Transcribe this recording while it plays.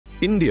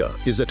India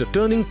is at a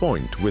turning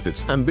point with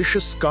its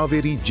ambitious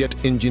Kaveri jet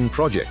engine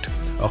project,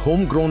 a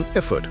homegrown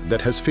effort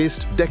that has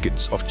faced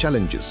decades of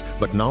challenges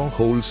but now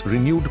holds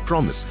renewed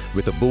promise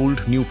with a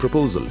bold new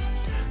proposal.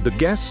 The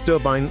Gas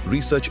Turbine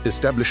Research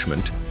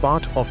Establishment,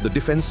 part of the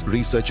Defence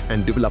Research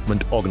and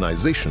Development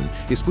Organization,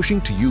 is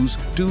pushing to use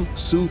two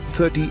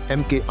Su-30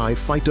 MKI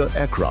fighter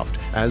aircraft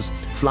as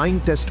flying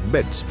test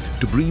beds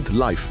to breathe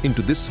life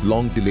into this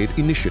long-delayed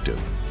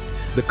initiative.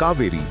 The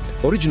Kaveri,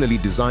 originally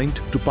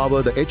designed to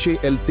power the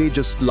HAL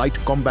Tejas light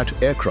combat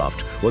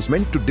aircraft, was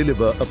meant to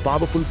deliver a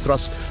powerful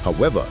thrust.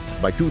 However,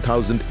 by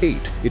 2008,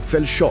 it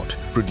fell short,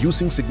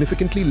 producing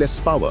significantly less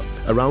power,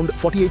 around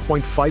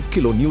 48.5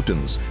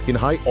 kilonewtons, in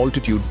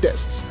high-altitude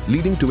tests,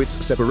 leading to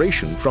its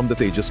separation from the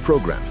Tejas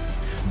program.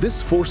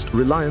 This forced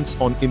reliance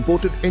on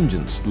imported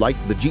engines like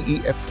the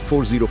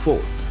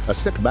GEF-404, a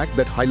setback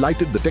that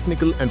highlighted the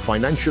technical and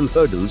financial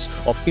hurdles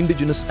of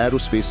indigenous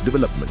aerospace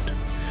development.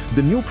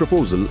 The new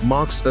proposal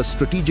marks a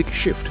strategic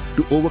shift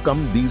to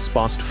overcome these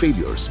past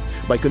failures.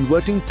 By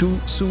converting two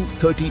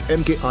Su-30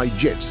 MKI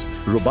jets,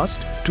 robust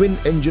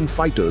twin-engine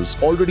fighters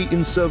already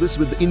in service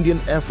with the Indian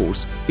Air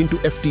Force, into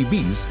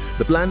FTBs,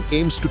 the plan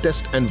aims to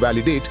test and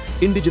validate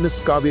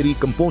indigenous Kaveri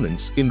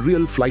components in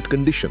real flight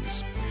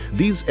conditions.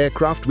 These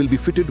aircraft will be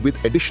fitted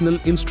with additional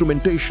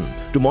instrumentation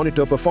to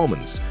monitor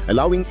performance,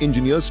 allowing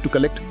engineers to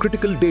collect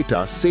critical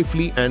data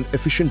safely and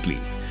efficiently.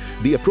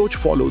 The approach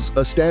follows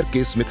a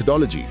staircase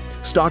methodology,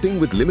 starting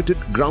with limited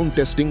ground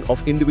testing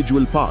of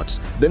individual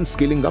parts, then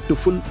scaling up to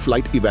full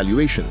flight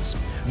evaluations.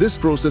 This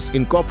process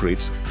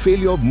incorporates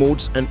failure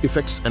modes and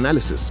effects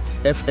analysis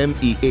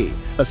 (FMEA),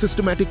 a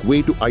systematic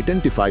way to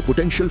identify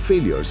potential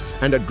failures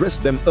and address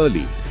them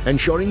early,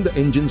 ensuring the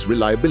engine's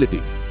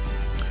reliability.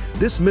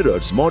 This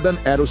mirrors modern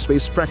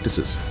aerospace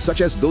practices, such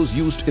as those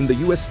used in the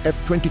US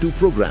F-22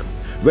 program,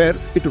 where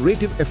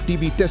iterative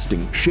FTB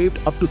testing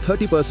shaved up to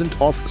 30%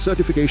 of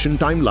certification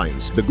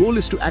timelines. The goal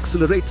is to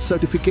accelerate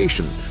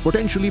certification,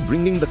 potentially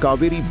bringing the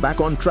Kaveri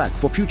back on track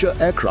for future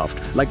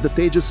aircraft like the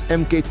Tejas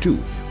Mk2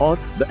 or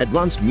the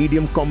Advanced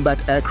Medium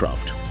Combat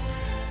Aircraft.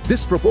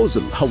 This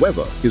proposal,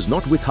 however, is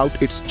not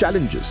without its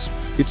challenges.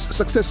 Its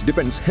success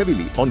depends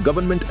heavily on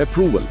government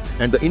approval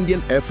and the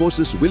Indian Air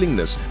Force's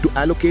willingness to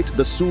allocate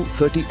the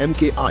Su-30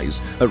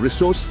 MKIs, a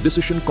resource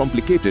decision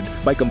complicated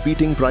by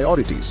competing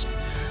priorities.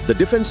 The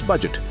defense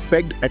budget,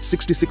 pegged at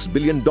 $66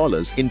 billion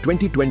in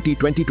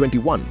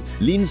 2020-2021,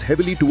 leans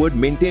heavily toward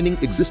maintaining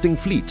existing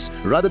fleets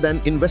rather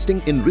than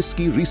investing in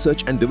risky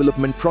research and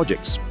development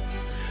projects.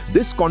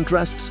 This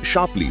contrasts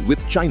sharply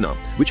with China,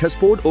 which has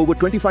poured over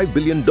 $25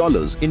 billion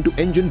into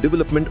engine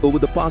development over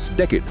the past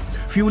decade,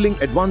 fueling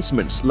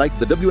advancements like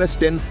the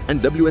WS-10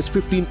 and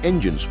WS-15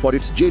 engines for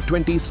its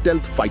J-20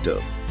 stealth fighter.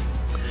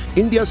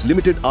 India's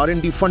limited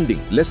R&D funding,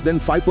 less than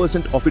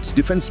 5% of its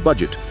defense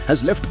budget,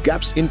 has left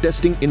gaps in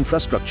testing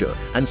infrastructure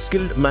and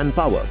skilled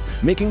manpower,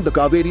 making the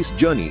Kaveri's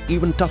journey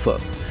even tougher.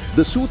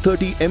 The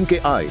Su-30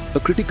 MKI, a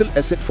critical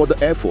asset for the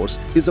Air Force,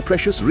 is a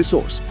precious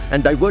resource,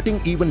 and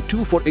diverting even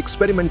two for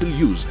experimental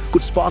use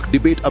could spark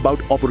debate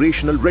about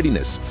operational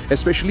readiness,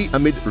 especially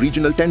amid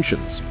regional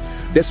tensions.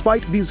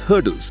 Despite these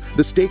hurdles,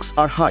 the stakes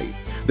are high.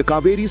 The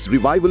Kaveri's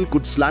revival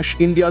could slash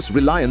India's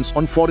reliance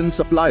on foreign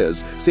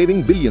suppliers,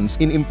 saving billions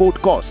in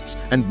import costs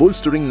and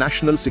bolstering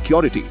national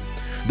security.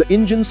 The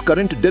engine's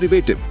current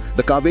derivative,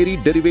 the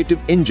Kaveri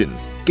Derivative Engine,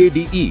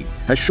 KDE,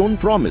 has shown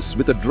promise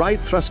with a dry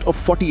thrust of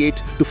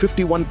 48 to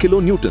 51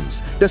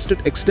 kilonewtons,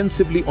 tested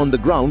extensively on the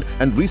ground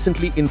and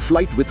recently in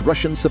flight with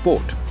Russian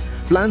support.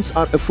 Plans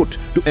are afoot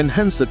to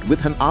enhance it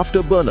with an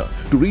afterburner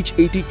to reach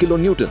 80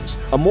 kilonewtons.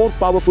 A more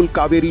powerful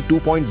Kaveri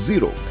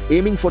 2.0,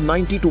 aiming for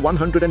 90 to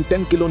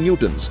 110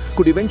 kilonewtons,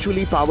 could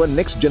eventually power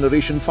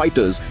next-generation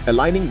fighters,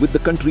 aligning with the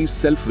country's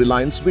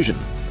self-reliance vision.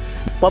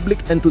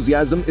 Public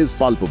enthusiasm is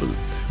palpable,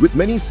 with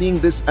many seeing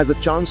this as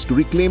a chance to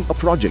reclaim a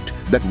project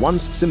that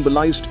once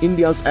symbolized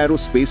India's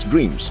aerospace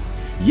dreams.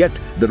 Yet,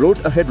 the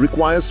road ahead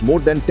requires more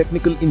than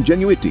technical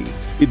ingenuity.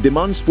 It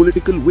demands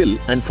political will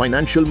and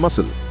financial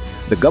muscle.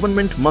 The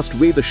government must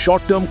weigh the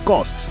short-term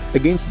costs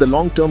against the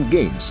long-term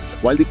gains,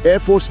 while the Air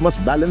Force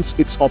must balance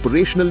its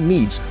operational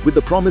needs with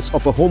the promise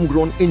of a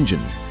homegrown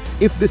engine.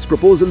 If this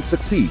proposal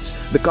succeeds,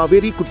 the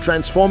Kaveri could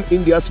transform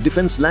India's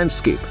defense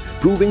landscape,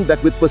 proving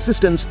that with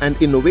persistence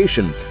and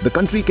innovation, the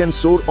country can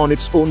soar on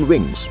its own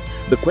wings.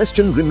 The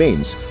question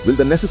remains, will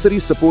the necessary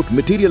support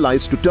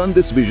materialize to turn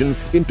this vision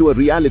into a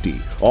reality,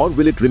 or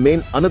will it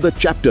remain another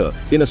chapter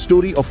in a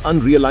story of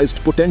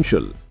unrealized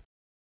potential?